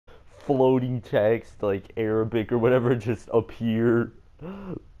floating text like Arabic or whatever just appear.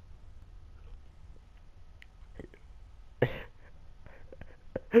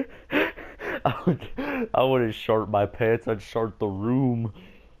 I wouldn't shart my pants, I'd shart the room.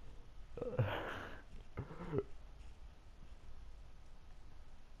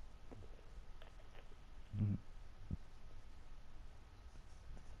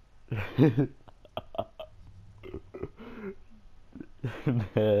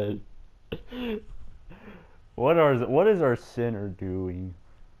 Man. What is our sinner doing?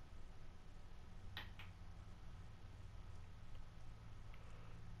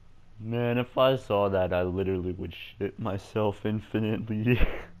 Man, if I saw that, I literally would shit myself infinitely.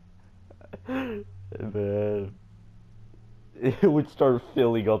 Man, it would start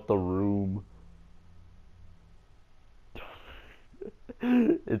filling up the room.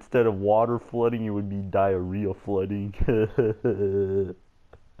 Instead of water flooding, it would be diarrhea flooding. I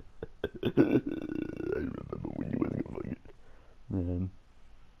remember when you was gonna fucking man.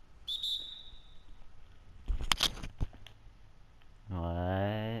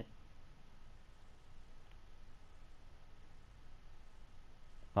 What?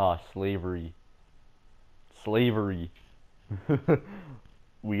 Oh, slavery. Slavery.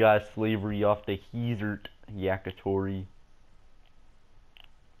 We got slavery off the Heezert Yakitori.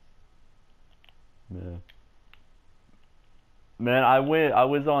 Man. Man, I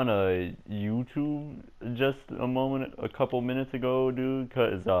was on a YouTube just a couple minutes ago, dude,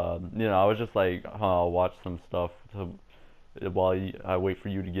 cause I was just like, I'll watch some stuff while I wait for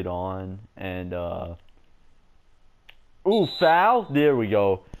you to get on, and ooh, foul! There we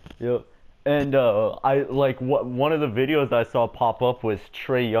go. Yep. And I like one of the videos I saw pop up was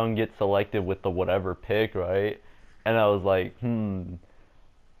Trae Young get selected with the whatever pick, right? And I was like, hmm.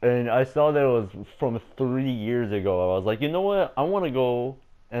 And I saw that it was from 3 years ago. I was like, you know what? I want to go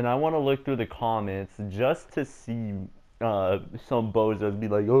and I want to look through the comments just to see some bozos be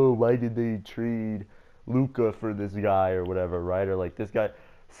like, oh, why did they trade Luca for this guy or whatever, right? Or like this guy.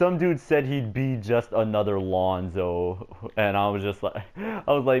 Some dude said he'd be just another Lonzo, and I was just like, I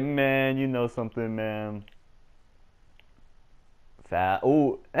was like, man, you know something, man. Fat.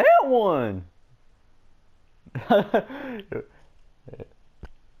 Oh, and one.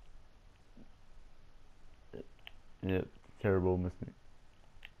 Yep, terrible mistake.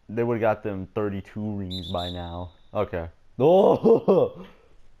 They would have got them 32 rings by now. Okay. Oh!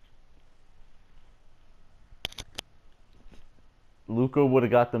 Luca would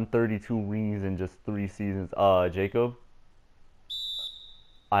have got them 32 rings in just 3 seasons. Jacob?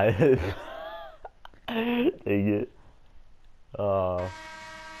 I... Dang it. Uh...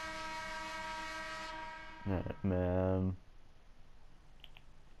 Man.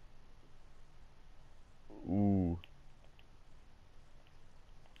 Ooh.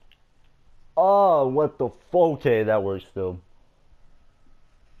 Oh, what the fuck? Okay, that works still.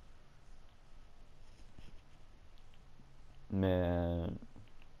 Man.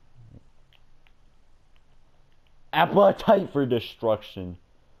 Appetite for destruction.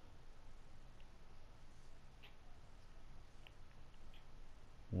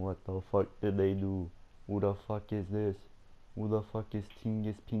 What the fuck did they do? Who the fuck is this? Who the fuck is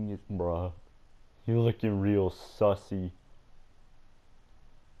Tingus Pingus? Bruh. You're looking real sussy.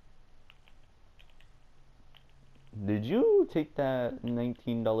 Did you take that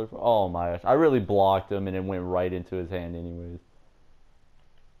 $19 for? Oh my gosh. I really blocked him and it went right into his hand anyways.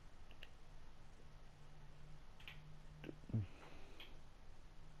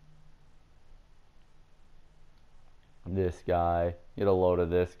 This guy. Get a load of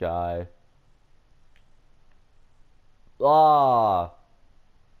this guy. Ah!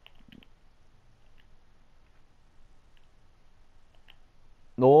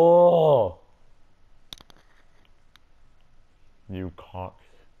 No! You cocks.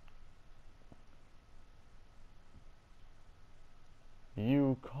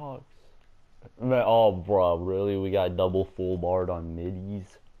 You cocks. Man, oh, bro, really? We got double full barred on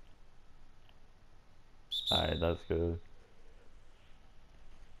middies? Alright, that's good.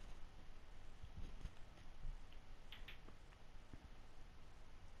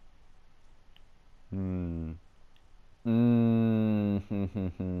 Hmm.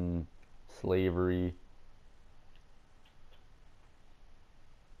 Mmm. Slavery.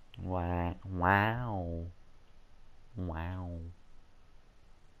 Wow. Wow. Wow.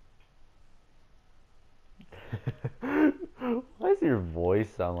 Why does your voice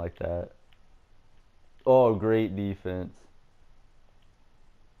sound like that? Oh, great defense.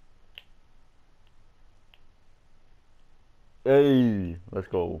 Hey, let's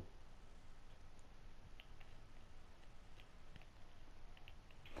go.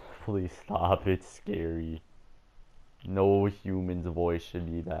 Please stop. It's scary. No human's voice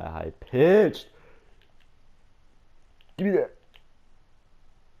should be that high pitched. Give me that.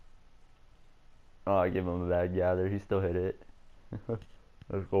 Oh, I gave him a bad gather. He still hit it.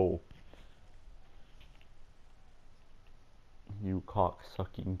 Let's go. You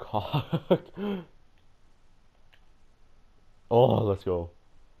cock-sucking cock. Oh, let's go.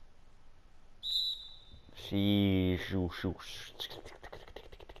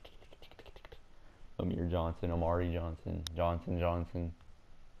 Amir Johnson, Amari Johnson, Johnson.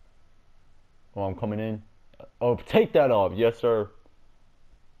 Oh, I'm coming in. Oh, take that off. Yes, sir.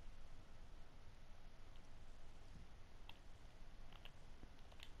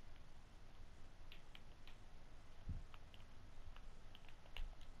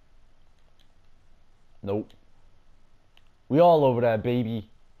 Nope. We all over that, baby.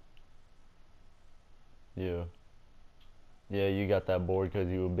 Yeah. Yeah, you got that board because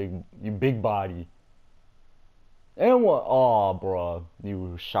you big body. And what? Oh, bruh.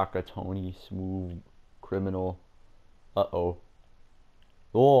 You Shaka Tony, smooth criminal. Uh-oh.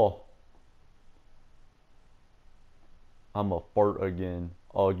 Oh. I'm a fart again.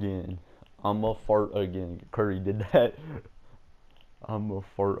 Again. I'm a fart again. Curry did that. I'm a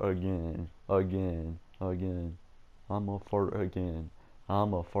fart again. Again. I'm a fart again.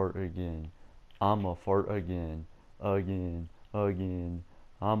 I'm a fart again. I'm a fart again. Again.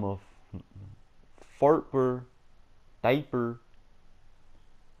 I'm a fartper.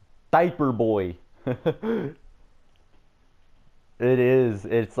 Diaper boy. It is.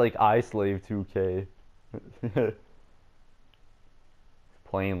 It's like I Slave 2K.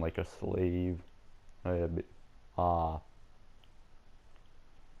 Playing like a slave. Ah.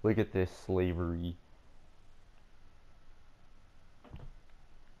 Look at this slavery.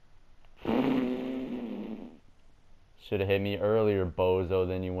 Should have hit me earlier, bozo.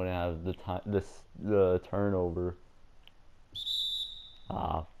 Then you wouldn't have the time. The turnover.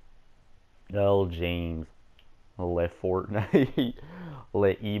 Ah. L. James. Let Fortnite.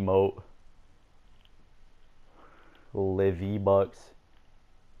 Let emote. Let V-Bucks.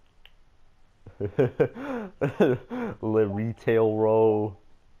 Let Retail Row.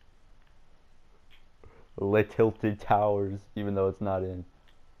 Let Tilted Towers, even though it's not in.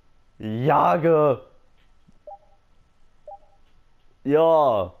 Yaga!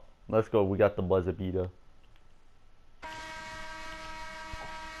 Yeah! Let's go, we got the Buzzabita.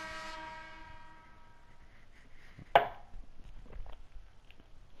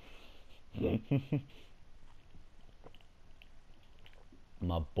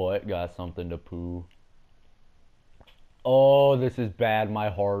 My butt got something to poo. Oh, this is bad. My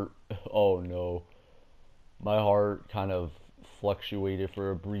heart. Oh no. My heart kind of fluctuated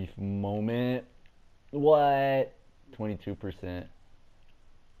for a brief moment. What? 22%.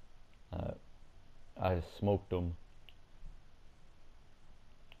 I smoked them.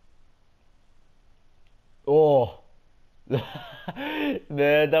 Oh.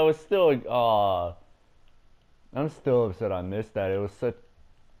 Man, that was still. I'm still upset I missed that. It was such.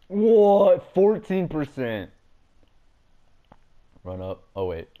 What? 14%. Run up. Oh,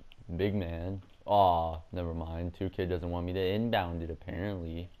 wait. Big man. Aw, never mind. 2K doesn't want me to inbound it,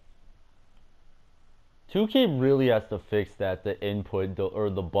 apparently. 2K really has to fix that. The input, or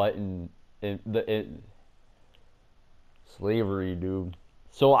the button. Slavery, dude.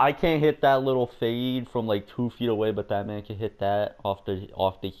 So I can't hit that little fade from like 2 feet away, but that man can hit that off the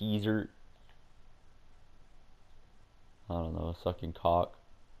heezer. I don't know, sucking cock.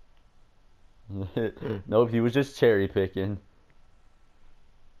 Nope, he was just cherry picking.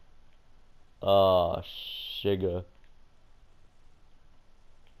 Shiga.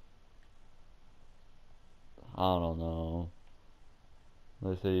 I don't know.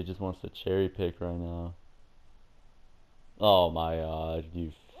 Let's say he just wants to cherry pick right now. Oh my god,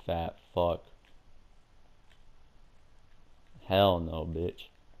 you fat fuck. Hell no, bitch.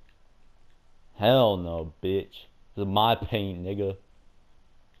 Hell no, bitch. This is my paint, nigga.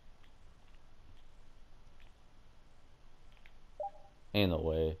 Ain't no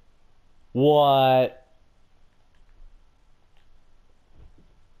way. What?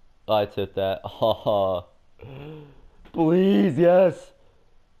 I took that. Haha. Please, yes.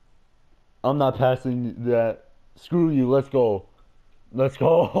 I'm not passing that. Screw you. Let's go. Let's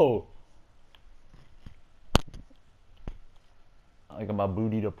go. I got my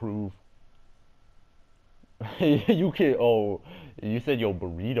booty to prove. You can. Oh, you said your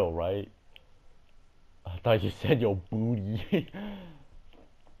burrito, right? I thought you said your booty.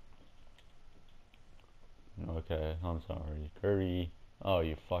 Okay, I'm sorry. Curry. Oh,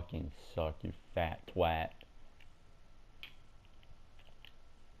 you fucking suck, you fat twat.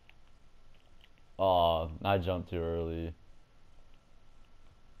 Oh, I jumped too early.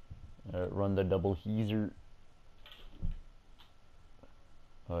 Run the double heezer.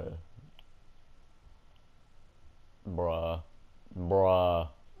 Oh yeah. Bruh. Bruh.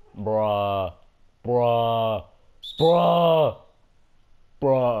 Bruh. Bruh. Bruh.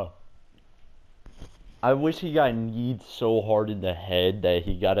 Bruh. I wish he got kneed so hard in the head that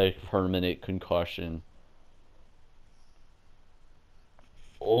he got a permanent concussion.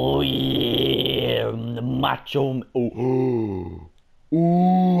 Oh yeah, the macho. Oh,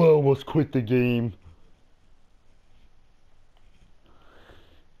 ooh, I almost quit the game.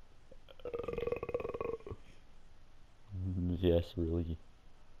 Yes, really.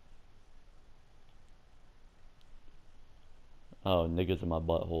 Oh, niggas in my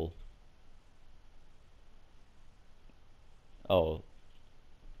butthole. Oh,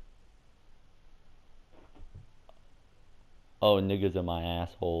 oh, niggas in my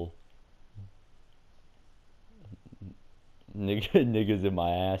asshole. Niggas in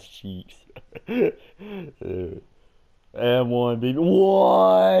my ass cheeks. And one, baby.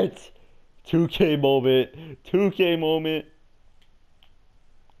 What? 2K moment. 2K moment.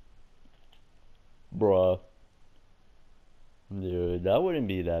 Bruh. Dude, that wouldn't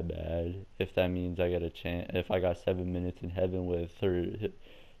be that bad if that means I got a chance. If I got 7 minutes in heaven with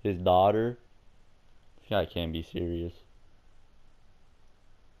his daughter. This guy can't be serious.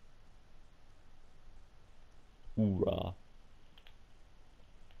 Hoorah.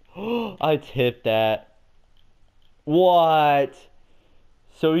 I tipped that. What?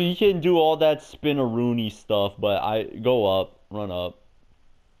 So you can do all that spinaroonie stuff, but I go up, run up.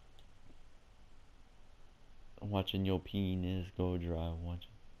 I'm watching your penis go dry.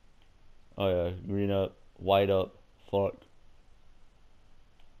 Watching. Oh yeah, green up, white up. Fuck.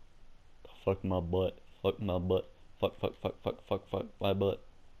 Fuck my butt. Fuck my butt. Fuck, fuck, fuck, fuck, fuck, fuck my butt.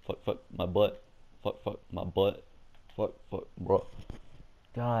 Fuck, fuck my butt. Fuck, fuck my butt. Fuck, fuck, bro.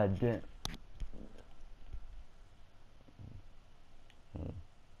 God damn.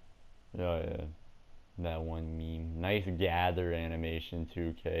 Oh yeah. That one meme. Nice gather animation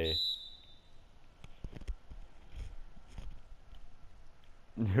 2K.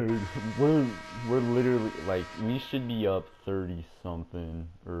 Dude, we're literally like we should be up 30 something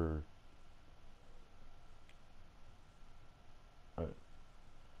or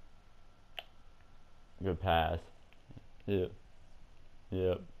good pass. Yep.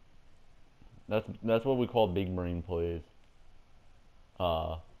 Yep. That's what we call big brain plays.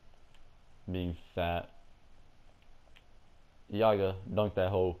 Uh being fat. Yaga, dunk that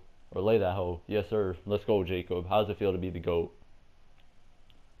hoe. Or lay that hoe. Yes sir. Let's go, Jacob. How's it feel to be the GOAT?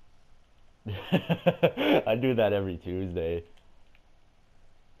 I do that every Tuesday.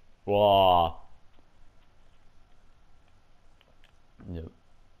 Wow. Yep.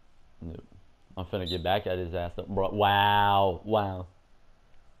 Yep. I'm finna get back at his ass. Bro. Wow. Wow.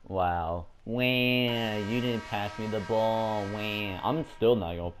 Wow. Wah, you didn't pass me the ball. Wah. I'm still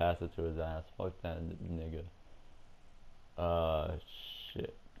not gonna pass it to his ass. Fuck that nigga. Uh,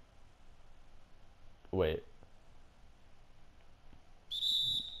 shit. Wait.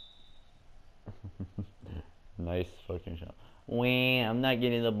 Nice fucking shot. Wah, I'm not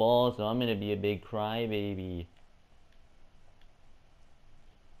getting the ball, so I'm gonna be a big crybaby.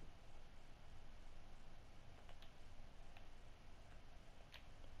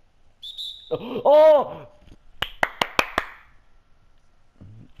 Oh!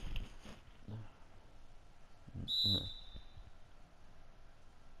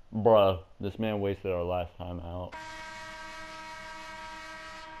 Bruh, this man wasted our last time out.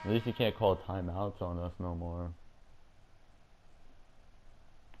 At least you can't call timeouts on us no more.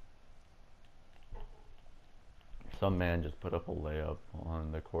 Some man just put up a layup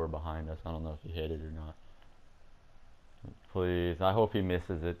on the court behind us. I don't know if he hit it or not. Please, I hope he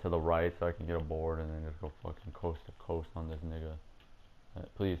misses it to the right so I can get a board and then just go fucking coast to coast on this nigga.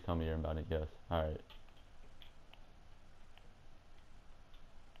 Please tell me you're about it. Yes. Alright.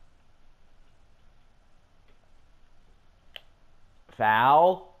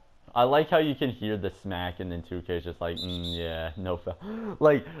 Foul? I like how you can hear the smack and then 2K is just like, yeah, no foul.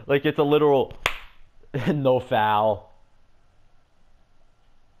 Like it's a literal no foul.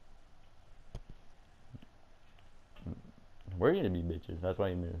 We're gonna be bitches. That's why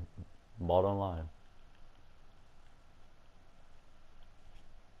you move. Ball don't lie.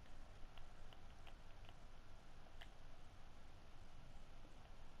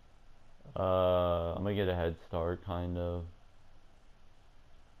 I'm gonna get a head start, kind of.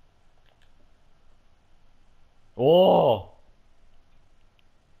 Oh!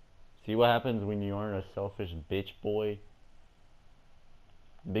 See what happens when you aren't a selfish bitch boy?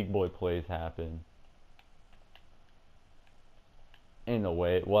 Big boy plays happen. In the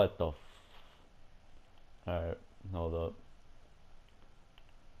way. What the f... Alright, hold up.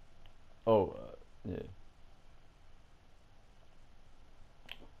 Oh, yeah.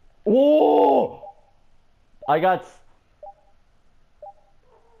 Whoa! I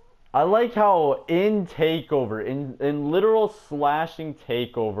like how in takeover, in literal slashing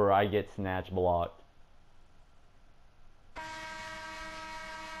takeover, I get snatch blocked.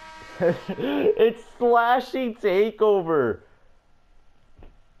 It's slashing takeover.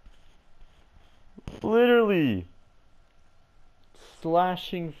 Literally.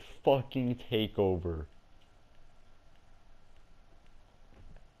 Slashing fucking takeover.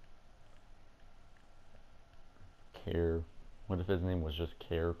 Care. What if his name was just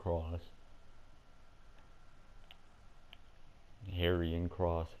Care Cross? Harry and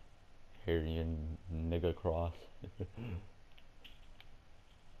Cross. Harry and Nigga Cross.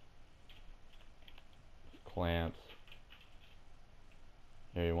 Clamps.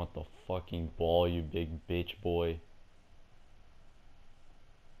 Here, you want the fucking ball, you big bitch boy.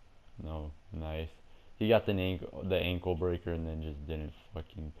 No, nice. He got the ankle breaker and then just didn't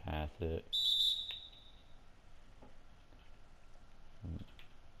fucking pass it.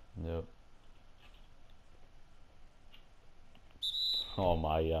 Yep. Oh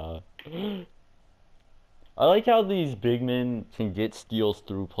my god. I like how these big men can get steals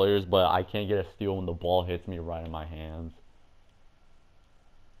through players, but I can't get a steal when the ball hits me right in my hands.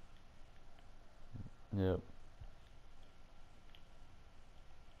 Yep.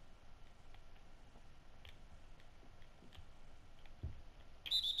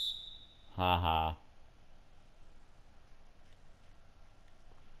 Haha.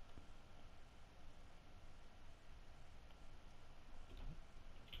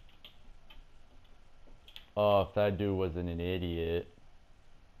 Oh, if that dude wasn't an idiot,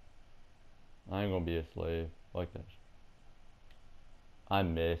 I ain't gonna be a slave. Like that. I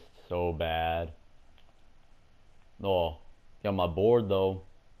missed so bad. Oh, got my board though.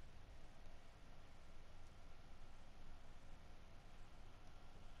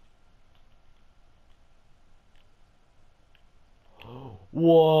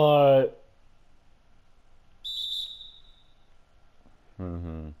 What?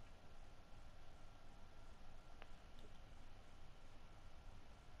 Mm-hmm.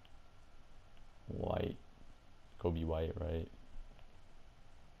 White. Kobe White, right?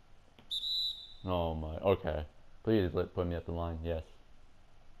 Oh my. Okay. Please put me at the line. Yes.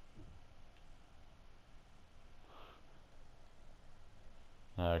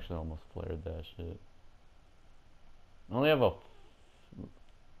 I actually almost flared that shit. I only have a...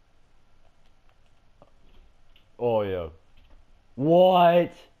 Oh, yeah.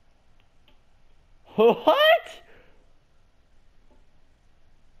 What? What?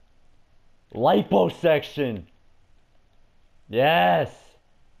 Liposuction. Yes.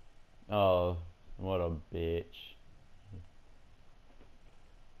 Oh, what a bitch.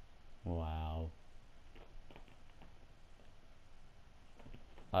 Wow.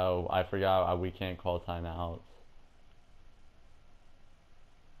 Oh, I forgot we can't call timeouts.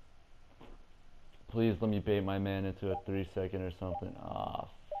 Please let me bait my man into a 3-second or something. Ah,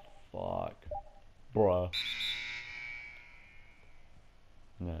 fuck. Bruh.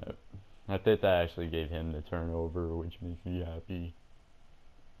 No. I think that actually gave him the turnover, which makes me happy.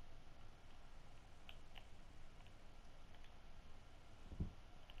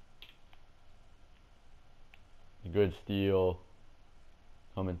 A good steal.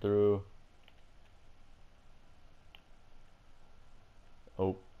 Coming through.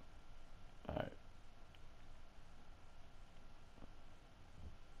 Oh. Alright.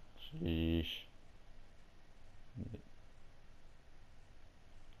 Sheesh.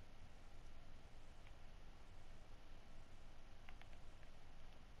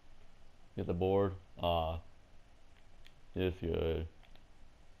 Get the board. Ah. It's good.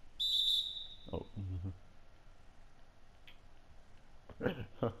 Oh.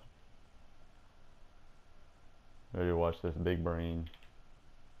 Ready to watch this big brain.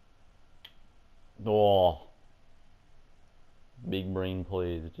 Oh. Big brain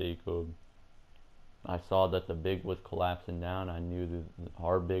plays, Jacob. I saw that the big was collapsing down. I knew that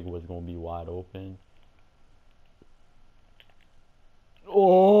our big was going to be wide open.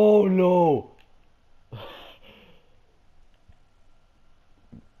 Oh no!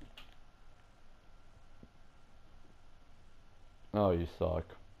 Oh, you suck.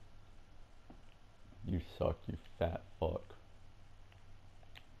 You suck, you fat fuck.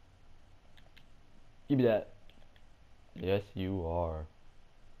 Give me that. Yes, you are.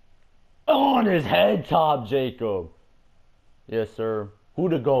 On his head top, Jacob. Yes, sir. Who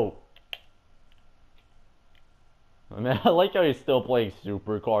to go? I mean, I like how he's still playing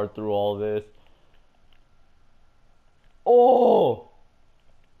Supercard through all this. Oh!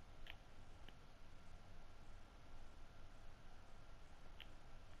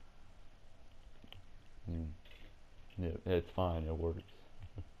 Yeah, it's fine, it works.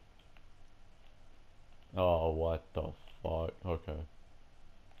 Oh, what the fuck? Okay.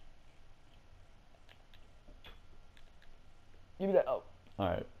 Give me that. Oh.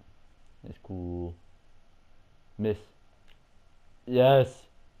 Alright. It's cool. Miss. Yes.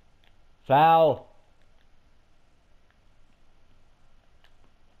 Foul.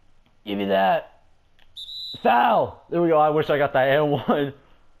 Give me that. Foul. There we go. I wish I got that and one.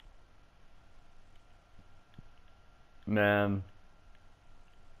 Man.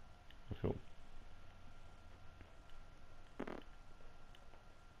 Cool.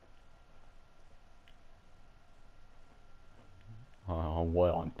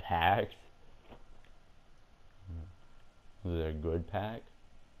 What, on packs? Is it a good pack?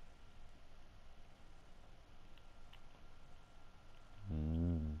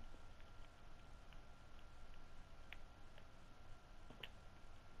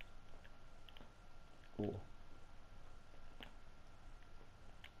 Cool.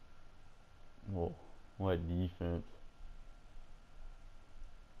 Whoa, what defense?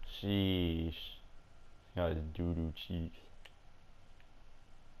 Sheesh. Got his doo-doo cheeks.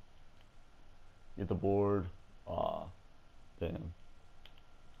 Get the board. Ah, damn.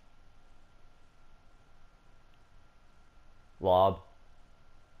 Lob.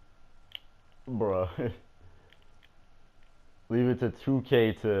 Bruh. Leave it to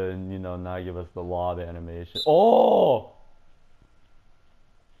 2K to, you know, not give us the lob animation. Oh!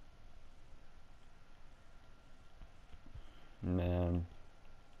 Man.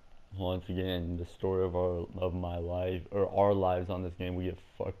 Once again, the story of my life, or our lives on this game, we get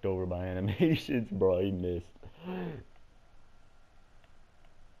fucked over by animations, bro. He missed.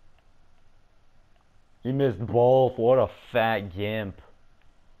 He missed both. What a fat gimp.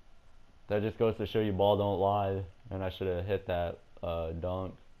 That just goes to show you ball don't lie. And I should have hit that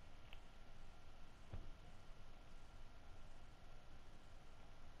dunk.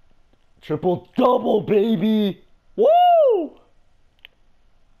 Triple double, baby! Woo!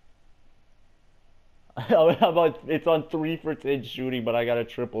 How about it's on 3 for 10 shooting, but I got a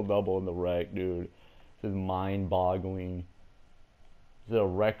triple double in the rec, dude. This is mind boggling. This is a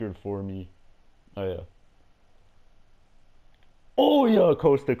record for me. Oh yeah. Oh yeah,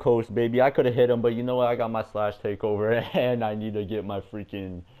 coast to coast, baby. I could have hit him, but you know what? I got my slash takeover, and I need to get my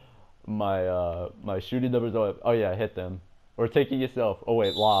freaking my shooting numbers up. Oh yeah, hit them or take it yourself. Oh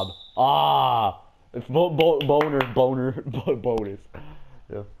wait, lob. Ah, it's boner bonus.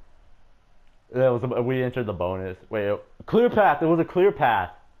 Yeah, that was we entered the bonus. Wait, clear path. It was a clear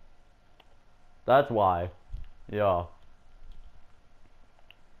path. That's why. Yeah. All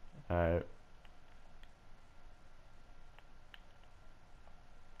right.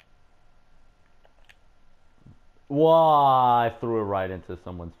 Wow, I threw it right into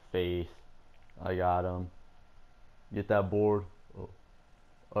someone's face. I got him. Get that board. Oh,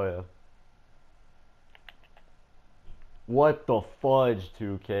 oh yeah. What the fudge,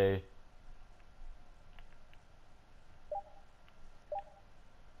 2K?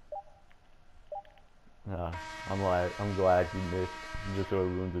 Yeah, I'm glad he missed. Just so it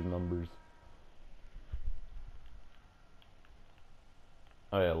ruins his numbers.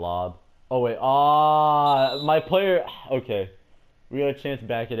 Oh yeah, lob. Oh wait, my player. Okay, we got a chance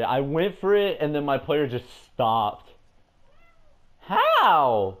back at it. I went for it, and then my player just stopped.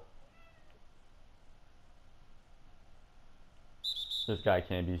 How? This guy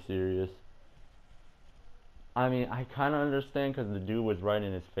can't be serious. I mean, I kind of understand because the dude was right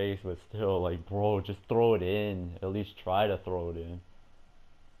in his face, but still, like, bro, just throw it in. At least try to throw it in.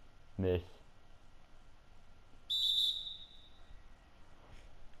 Miss.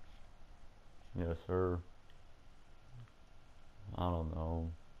 Yes, sir. I don't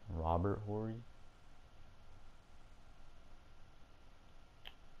know. Robert Horry?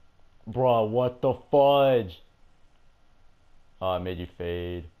 Bruh, what the fudge? Oh, I made you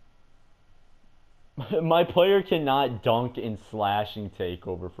fade. My player cannot dunk in slashing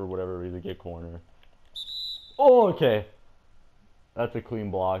takeover for whatever reason. Get corner. Oh, okay. That's a clean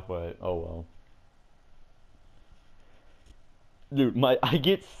block, but oh well. Dude, I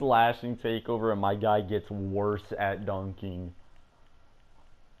get slashing takeover and my guy gets worse at dunking.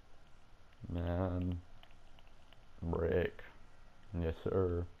 Man. Brick. Yes,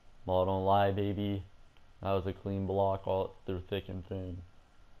 sir. Ball don't lie, baby. That was a clean block all through thick and thin.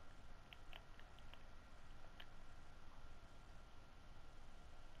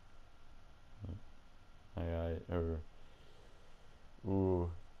 Or, ooh.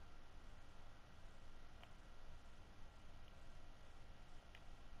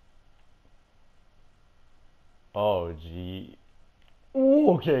 Oh, gee.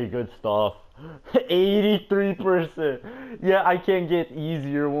 Ooh, okay, good stuff. 83%. Yeah, I can't get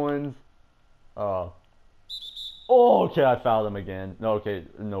easier ones. Oh. Oh, okay, I fouled him again. No, okay,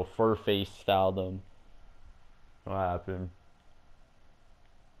 no, Furface fouled him. What happened?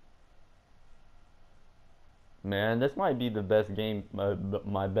 Man, this might be the best game,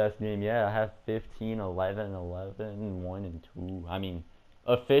 my best game. Yeah, I have 15, 11, 11, 1, and 2. I mean,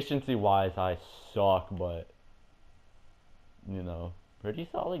 efficiency-wise, I suck, but, you know, pretty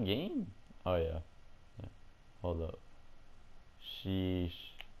solid game. Oh, yeah. Yeah. Hold up. Sheesh.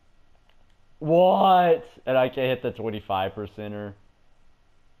 What? And I can't hit the 25%er.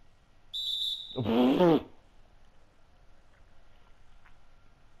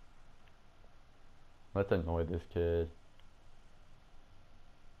 Let's annoy this kid.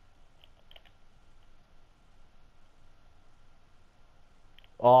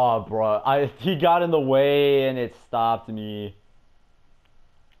 Oh, bro. He got in the way and it stopped me.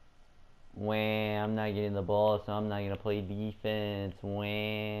 Wham. I'm not getting the ball, so I'm not going to play defense.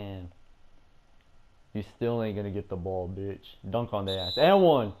 Wham. You still ain't going to get the ball, bitch. Dunk on the ass. And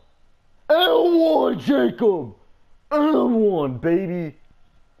one. And one, Jacob. And one, baby.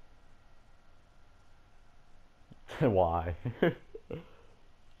 Why?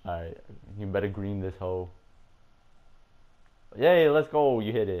 Alright. You better green this hoe. Yay, let's go.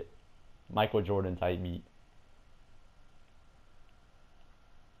 You hit it. Michael Jordan type beat.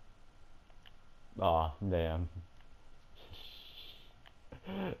 Aw, oh, damn.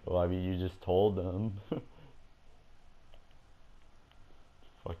 Well, I mean, you just told them.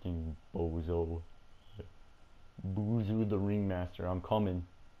 Fucking bozo. Boozoo the ringmaster, I'm coming.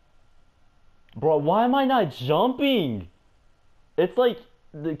 Bro, why am I not jumping? It's like,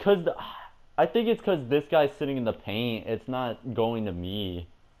 because, I think it's because this guy's sitting in the paint. It's not going to me.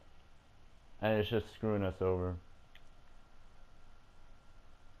 And it's just screwing us over.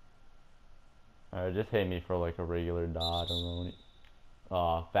 Alright, just hit me for like a regular dot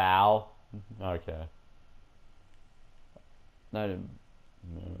or foul? Okay. I didn't.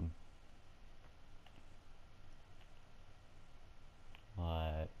 No.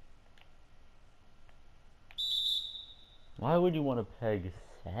 What? Why would you want to peg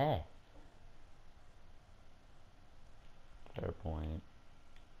Seth? Fair point.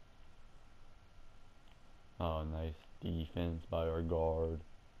 Oh, nice defense by our guard.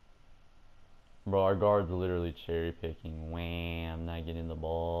 Bro, our guard's literally cherry picking. Wham, not getting the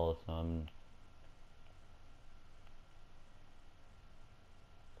ball, so I'm...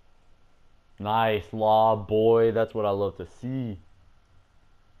 Nice lob, boy. That's what I love to see.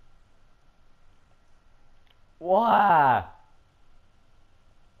 Why?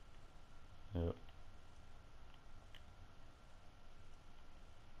 Yep.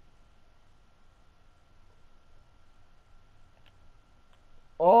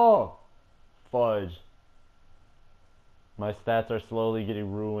 Oh! Fudge. My stats are slowly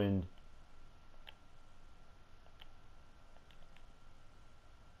getting ruined.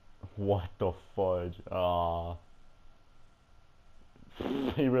 What the fudge? Ah.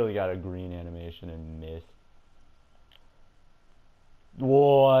 He really got a green animation and missed.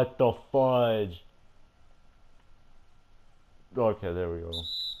 What the fudge? Okay, there we go.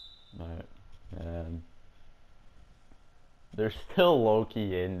 Alright. And they're still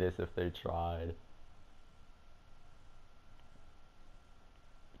low-key in this if they tried.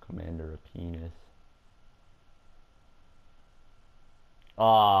 Commander a penis.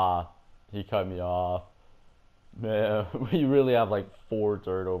 Ah, he cut me off. Man, we really have like 4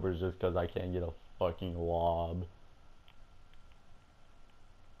 turnovers just because I can't get a fucking lob.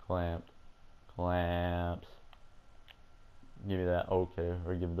 Clamped. Clamps. Give me that. Okay,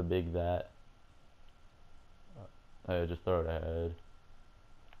 or give the big that. Hey, just throw it ahead.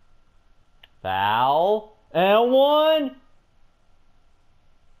 Foul. And one.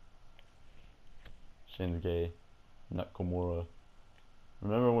 Shinsuke Nakamura.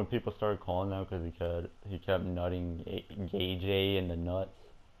 Remember when people started calling out because he kept nutting Gay J in the nuts?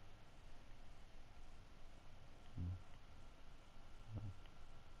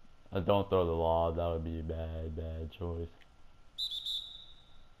 Don't throw the lob. That would be a bad choice.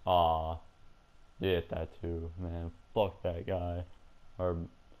 Aw. You hit that too, man. Fuck that guy. Or,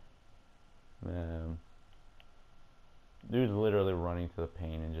 man. Dude's literally running to the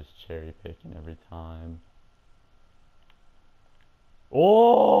paint and just cherry picking every time.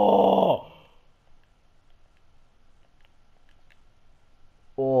 Oh!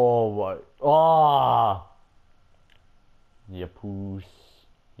 Oh my. Ah! Yapus.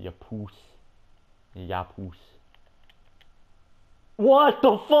 Yapus. Yapus. What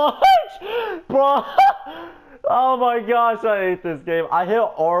the fuck? Bro. Oh my gosh, I hate this game. I hit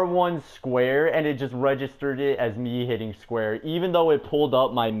R1 square and it just registered it as me hitting square, even though it pulled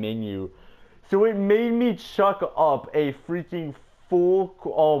up my menu. So it made me chuck up a freaking full.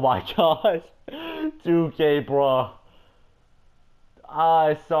 Oh my gosh. 2K, bro.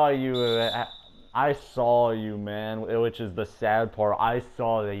 I saw you. I saw you, man. Which is the sad part. I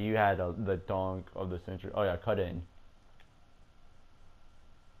saw that you had the dunk of the century. Oh yeah, cut in.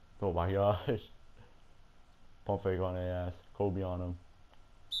 Oh my gosh. Pump fake on their ass. Kobe on him.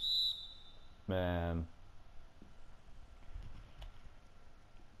 Man.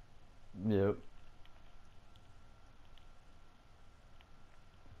 Yep.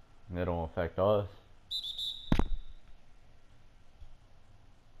 They don't affect us.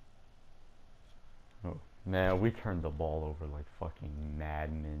 Oh, man, we turned the ball over like fucking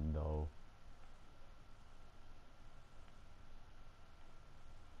madmen, though.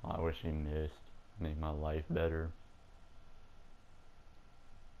 I wish he missed. Make my life better.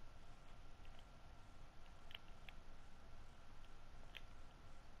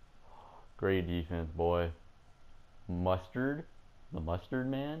 Great defense, boy. Mustard? The mustard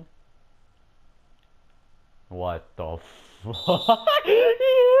man? What the fuck? He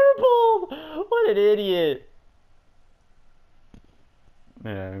airballed! What an idiot!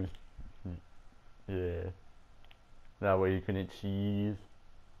 Man. Yeah. That way you couldn't cheese.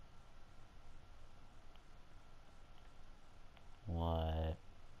 What?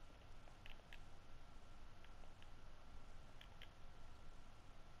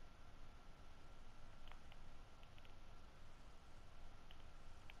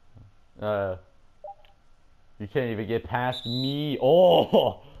 You can't even get past me.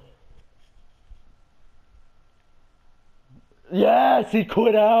 Oh! Yes, he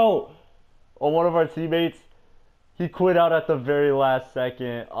quit out! Oh, one of our teammates, he quit out at the very last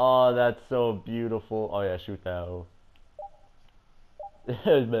second. Oh, that's so beautiful. Oh yeah, shoot that hoe.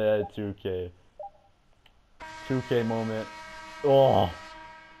 Man, 2K. 2K moment. Oh!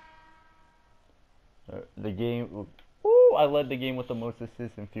 The game. Ooh, I led the game with the most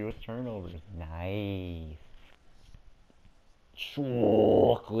assists and fewest turnovers. Nice.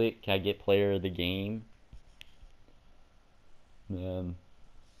 Chocolate. Can I get player of the game? Man,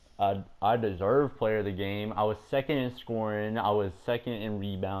 I deserve player of the game. I was second in scoring. I was second in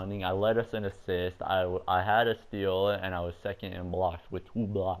rebounding. I led us in assists. I had a steal, and I was second in blocks with 2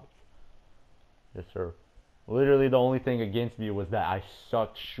 blocks. Yes, sir. Literally, the only thing against me was that I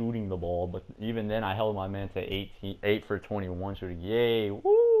sucked shooting the ball. But even then, I held my man to 8 for 21 shooting. Yay!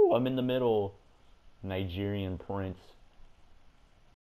 Woo! I'm in the middle. Nigerian Prince.